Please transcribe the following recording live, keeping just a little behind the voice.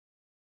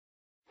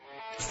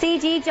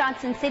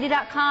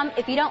CGJohnsonCity.com.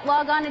 If you don't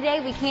log on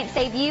today, we can't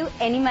save you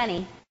any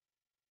money.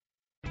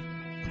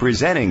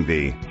 Presenting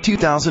the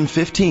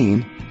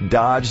 2015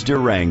 Dodge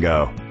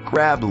Durango.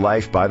 Grab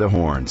life by the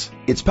horns.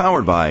 It's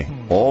powered by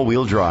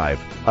all-wheel drive,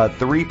 a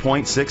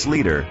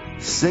 3.6-liter,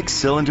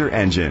 6-cylinder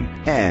engine,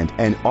 and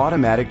an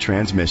automatic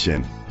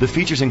transmission. The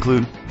features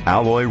include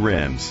alloy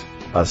rims,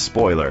 a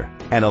spoiler,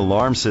 an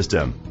alarm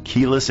system,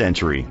 keyless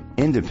entry,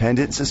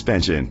 independent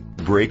suspension,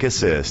 brake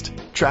assist,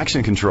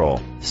 traction control,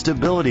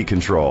 stability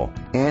control,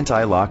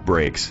 anti-lock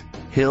brakes,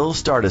 hill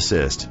start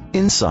assist.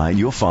 Inside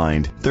you'll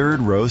find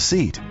third row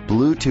seat,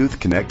 Bluetooth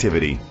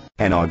connectivity,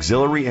 an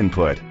auxiliary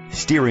input,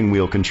 steering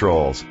wheel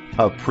controls,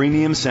 a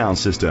premium sound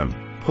system,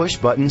 push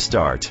button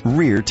start,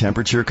 rear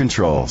temperature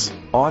controls,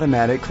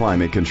 automatic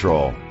climate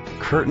control,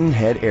 curtain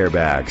head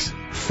airbags,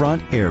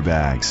 front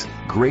airbags.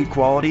 Great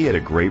quality at a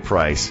great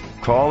price.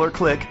 Call or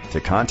click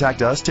to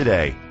contact us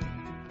today.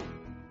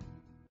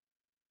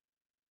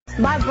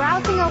 By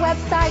browsing our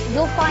website,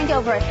 you'll find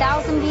over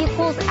 1,000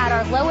 vehicles at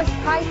our lowest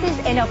prices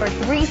in over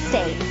 3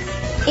 states.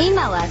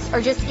 Email us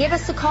or just give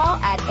us a call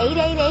at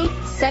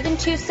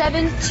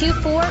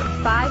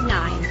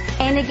 888-727-2459.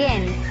 And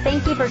again,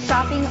 thank you for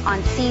shopping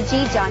on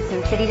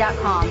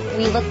CGJohnsonCity.com.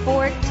 We look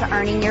forward to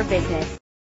earning your business.